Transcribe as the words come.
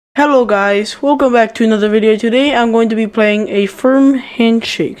Hello guys, welcome back to another video. Today I'm going to be playing a firm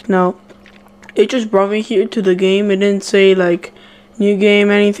handshake. Now, it just brought me here to the game. It didn't say like new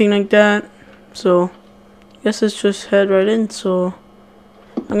game, anything like that. So, I guess let's just head right in. So,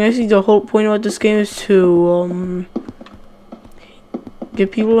 I'm gonna see the whole point of this game is to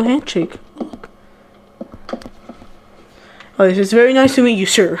give people a handshake. Look. Oh, this is very nice to meet you,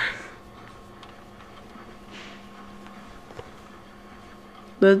 sir.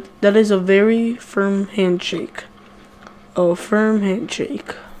 That is a very firm handshake. A firm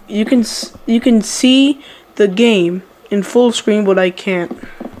handshake. You can see the game in full screen, but I can't.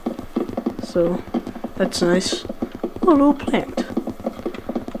 So that's nice. Oh, a little plant.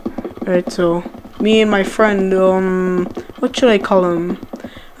 Alright, so me and my friend, what should I call him?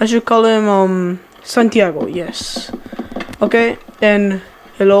 I should call him Santiago. Yes. Okay. And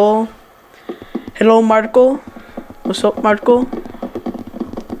hello, Marco. What's up, Marco?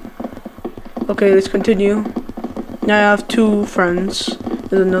 Okay, let's continue. Now I have two friends.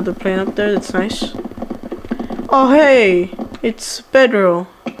 There's another plane up there, that's nice. Oh, hey! It's Pedro.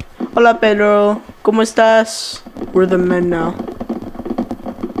 Hola, Pedro. ¿Cómo estás? We're the men now.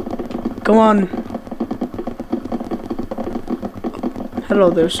 Come on. Hello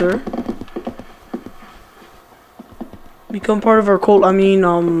there, sir. Become part of our cult. I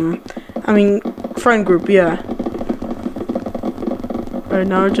mean, friend group, yeah. Alright,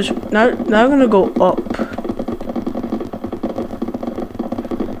 now I'm gonna go up.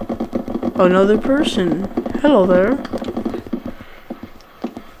 Another person. Hello there.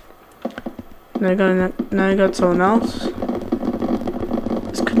 Now I got someone else.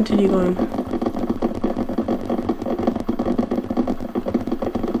 Let's continue going.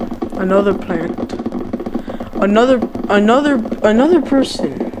 Another plant. Another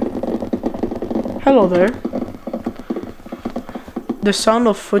person. Hello there. The sound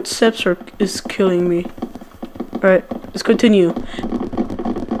of footsteps is killing me. Alright, let's continue.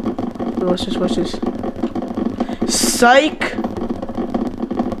 Watch this. Psych!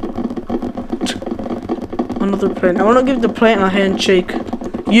 Another plant. I want to give the plant a handshake.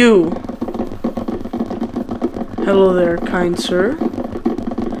 You! Hello there, kind sir.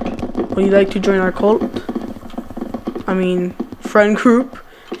 Would you like to join our cult? I mean, friend group?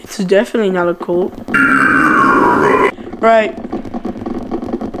 It's definitely not a cult. Right.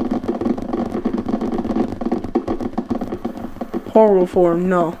 Horrible form,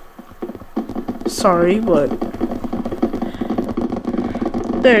 no. Sorry, but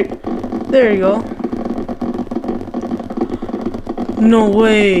there you go. No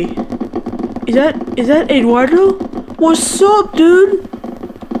way. Is that Eduardo? What's up, dude?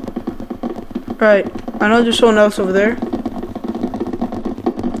 Right, I know there's someone else over there.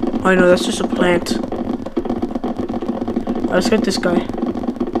 I know that's just a plant. Let's get this guy.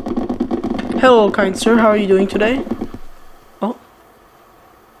 Hello, kind sir. How are you doing today? Oh,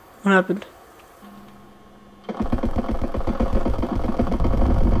 what happened?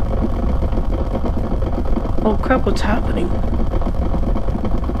 Oh crap, what's happening?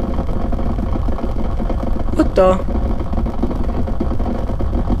 What the?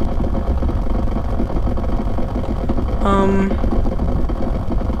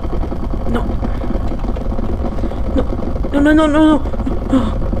 No.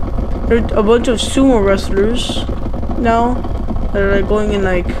 There's a bunch of sumo wrestlers now that are like going in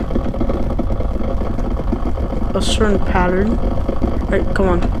like a certain pattern. Right, come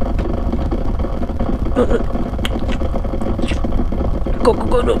on.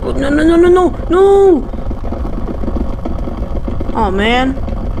 No. Oh man.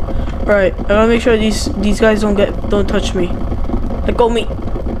 Alright, I gotta make sure these guys don't touch me. Let go me.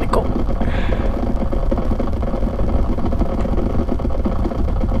 Let go.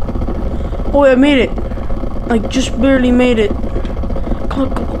 Oh, I made it. Like just barely made it. Go.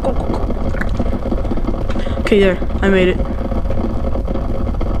 Okay, there. I made it.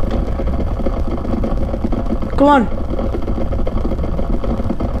 Come on.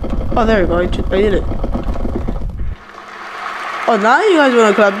 Oh, there we go. I did it. Oh, now you guys want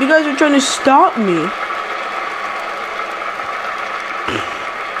to clap. You guys are trying to stop me.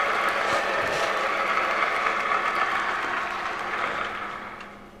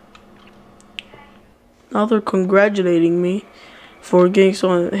 Now they're congratulating me for getting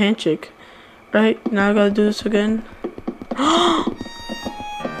someone a handshake. Right, now I gotta do this again.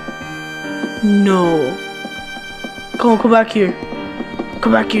 No. Come back here.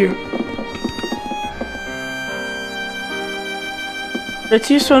 Come back here. Let's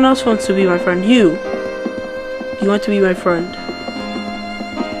see if someone else wants to be my friend. You want to be my friend?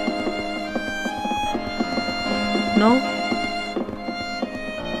 No?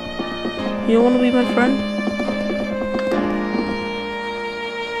 You don't want to be my friend?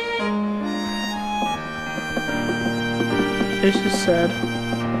 This is sad.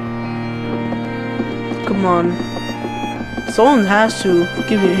 Come on. Someone has to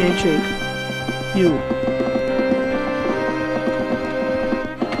give you a handshake. You.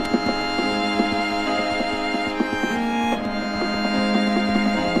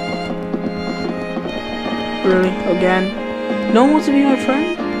 Really? Again? No one wants to be my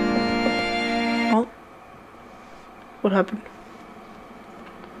friend? Oh. What happened?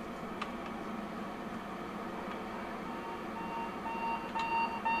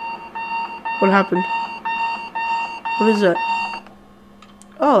 What happened? What is that?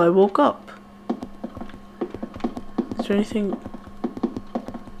 Oh, I woke up. Is there anything?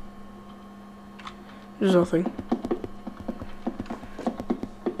 There's nothing.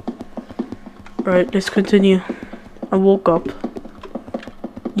 Alright, let's continue. I woke up.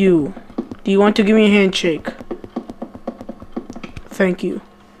 You. Do you want to give me a handshake? Thank you.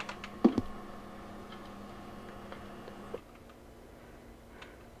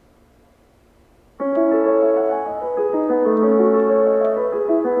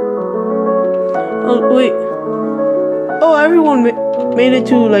 Oh, wait. Oh, everyone made it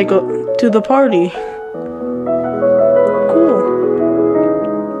to, like, to the party. Cool.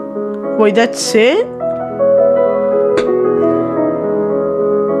 Wait, that's it?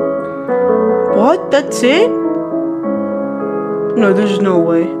 What? That's it? No, there's no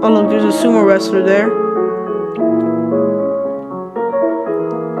way. Oh, look, there's a sumo wrestler there.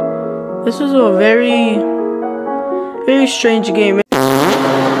 This is a very, very strange game.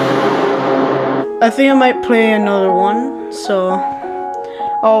 I think I might play another one, so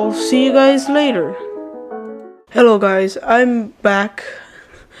I'll see you guys later. Hello guys, I'm back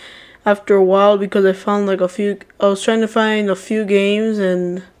after a while because I found like I was trying to find a few games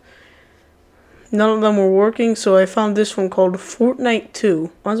and none of them were working, so I found this one called Fortnite2.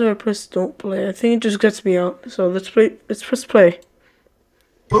 Once I press don't play, I think it just gets me out, so let's press play.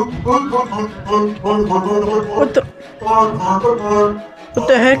 What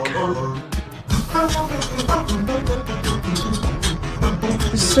the heck?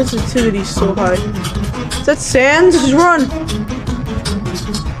 The sensitivity is so high. Is that sand? Just run!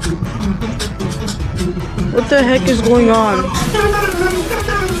 What the heck is going on?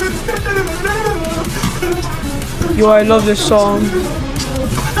 Yo, I love this song.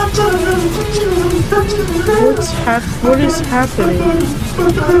 What is happening?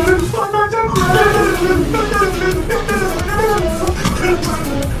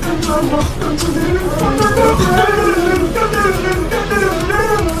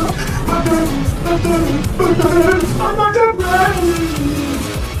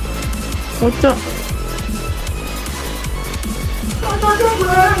 What the?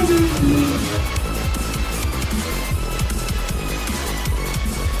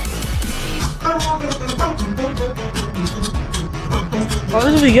 Oh,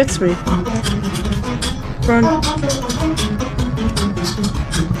 this really gets me. Run.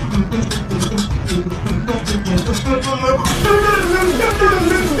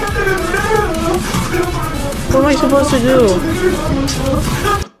 What am I supposed to do?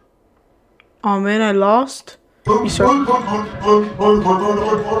 Oh man, I lost. You start.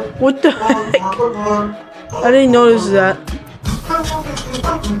 What the heck? I didn't notice that.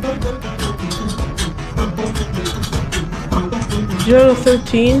 You're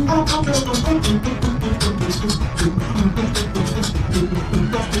 13.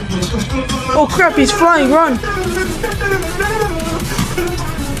 Oh crap, he's flying, run!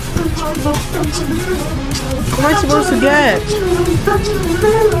 What am I supposed to get?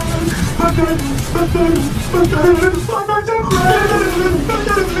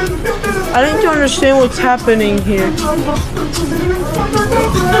 I need to understand what's happening here.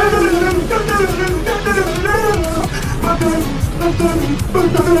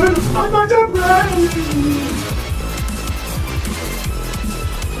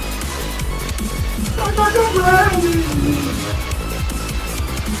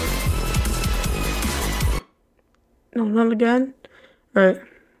 No, not again. Alright.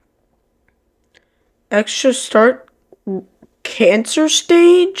 Extra start cancer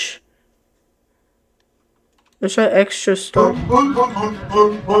stage? Let's try extra start.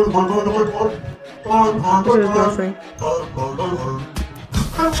 There's nothing.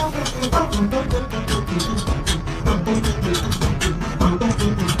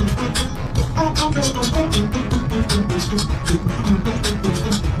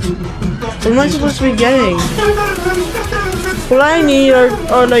 What am I supposed to be getting? What I need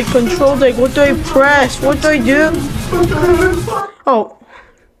are like controls, like what do I press? What do I do? Oh.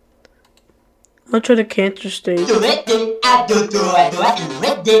 I'll try the cancer stage. What the?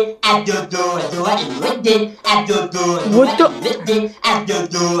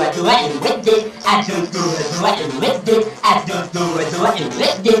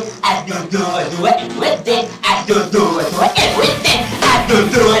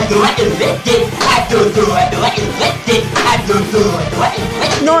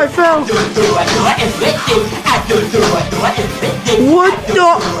 No, I fell. What the?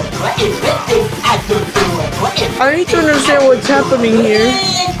 I need to understand what's happening here.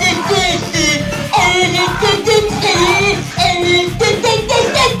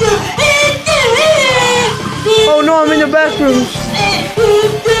 Oh no, I'm in the bathrooms.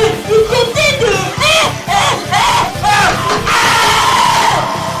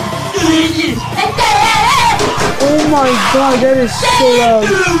 Oh my god, that is so loud.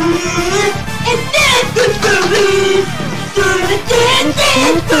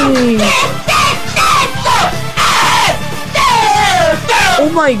 What's happening? Oh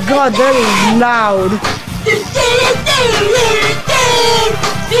my god, that is loud.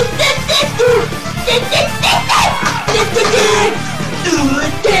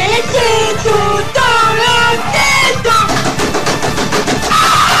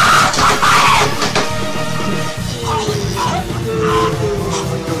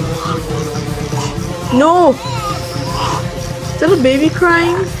 No! Is that a baby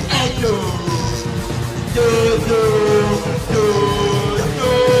crying?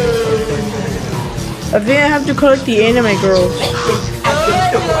 I think I have to collect the anime girls.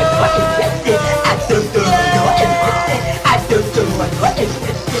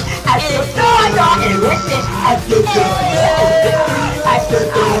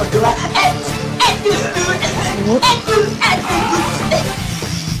 What?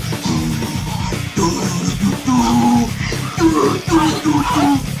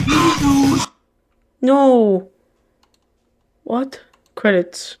 No. What?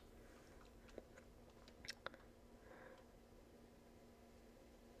 Credits.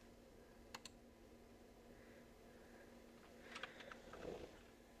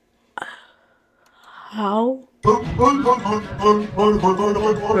 How?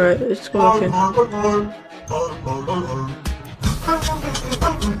 Alright, let's go back in.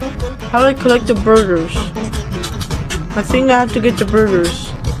 How do I collect the burgers? I think I have to get the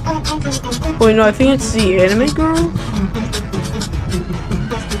burgers. Wait, no, I think it's the anime girl?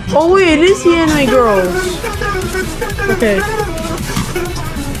 Oh wait, it is the anime girls! Okay.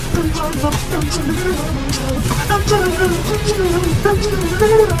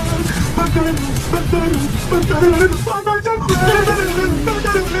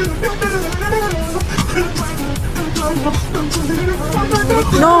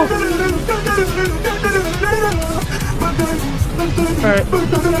 No! Alright.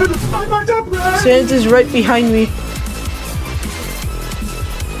 Sans is right behind me.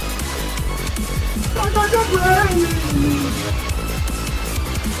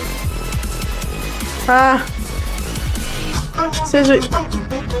 Ah! Sans right.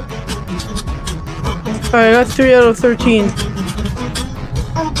 Alright, I got 3 out of 13.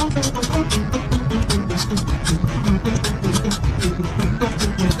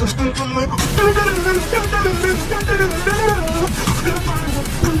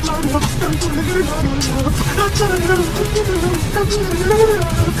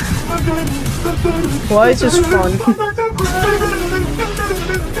 Why is this fun?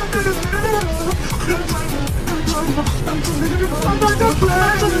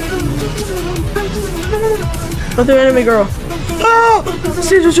 Another anime girl. Oh!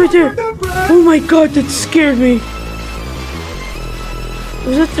 Sandra's right there! Oh my god, that scared me!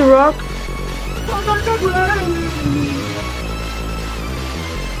 Was that the rock?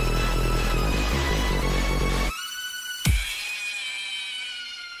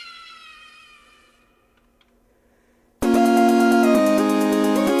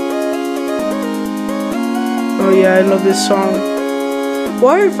 Oh yeah, I love this song.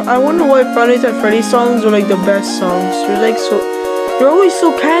 I wonder why Five Nights at Freddy's songs are like the best songs. They're always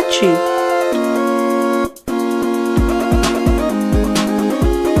so catchy.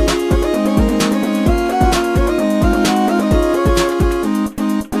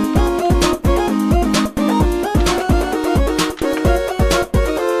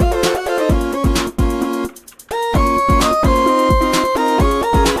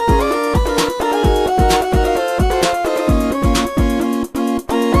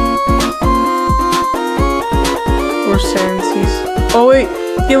 Oh wait,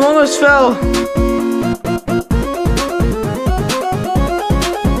 the Among Us fell.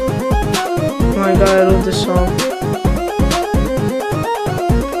 Oh my god, I love this song.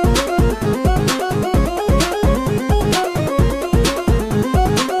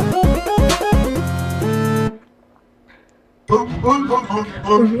 Okay,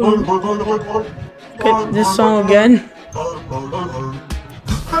 this song again.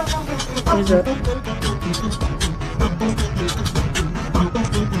 What is that?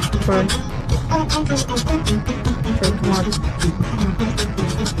 Right. Okay, come on.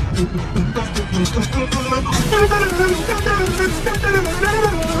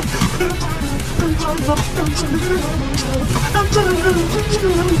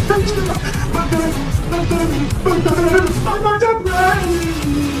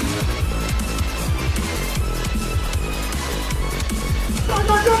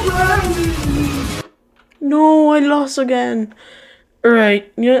 No, I lost again.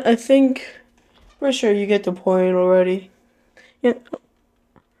 Alright, yeah, I think for sure you get the point already. Yeah.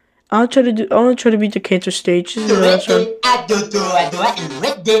 I want to try to beat the cancer stage. This is the last one. I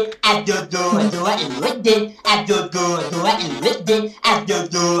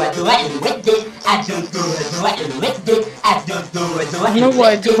don't know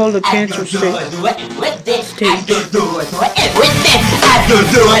why it's called the cancer stage.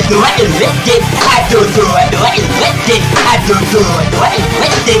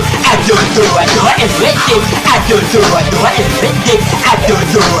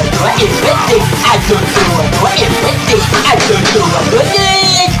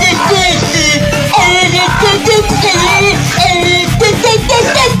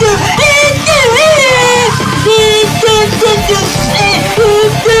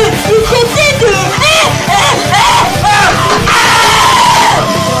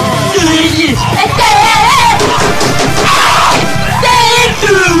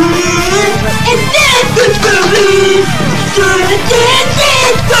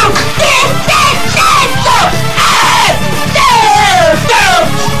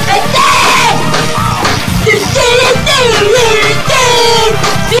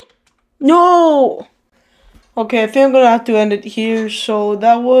 No! Okay, I think I'm gonna have to end it here. So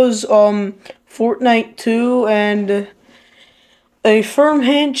that was Fortnite2 and a firm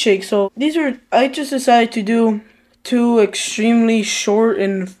handshake. So these are, I just decided to do 2 extremely short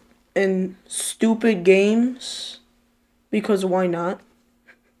and stupid games because why not?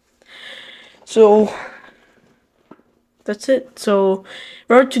 So that's it. So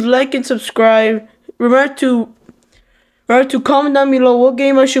remember to like and subscribe. Remember to comment down below what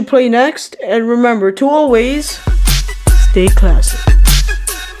game I should play next, and remember to always stay classy.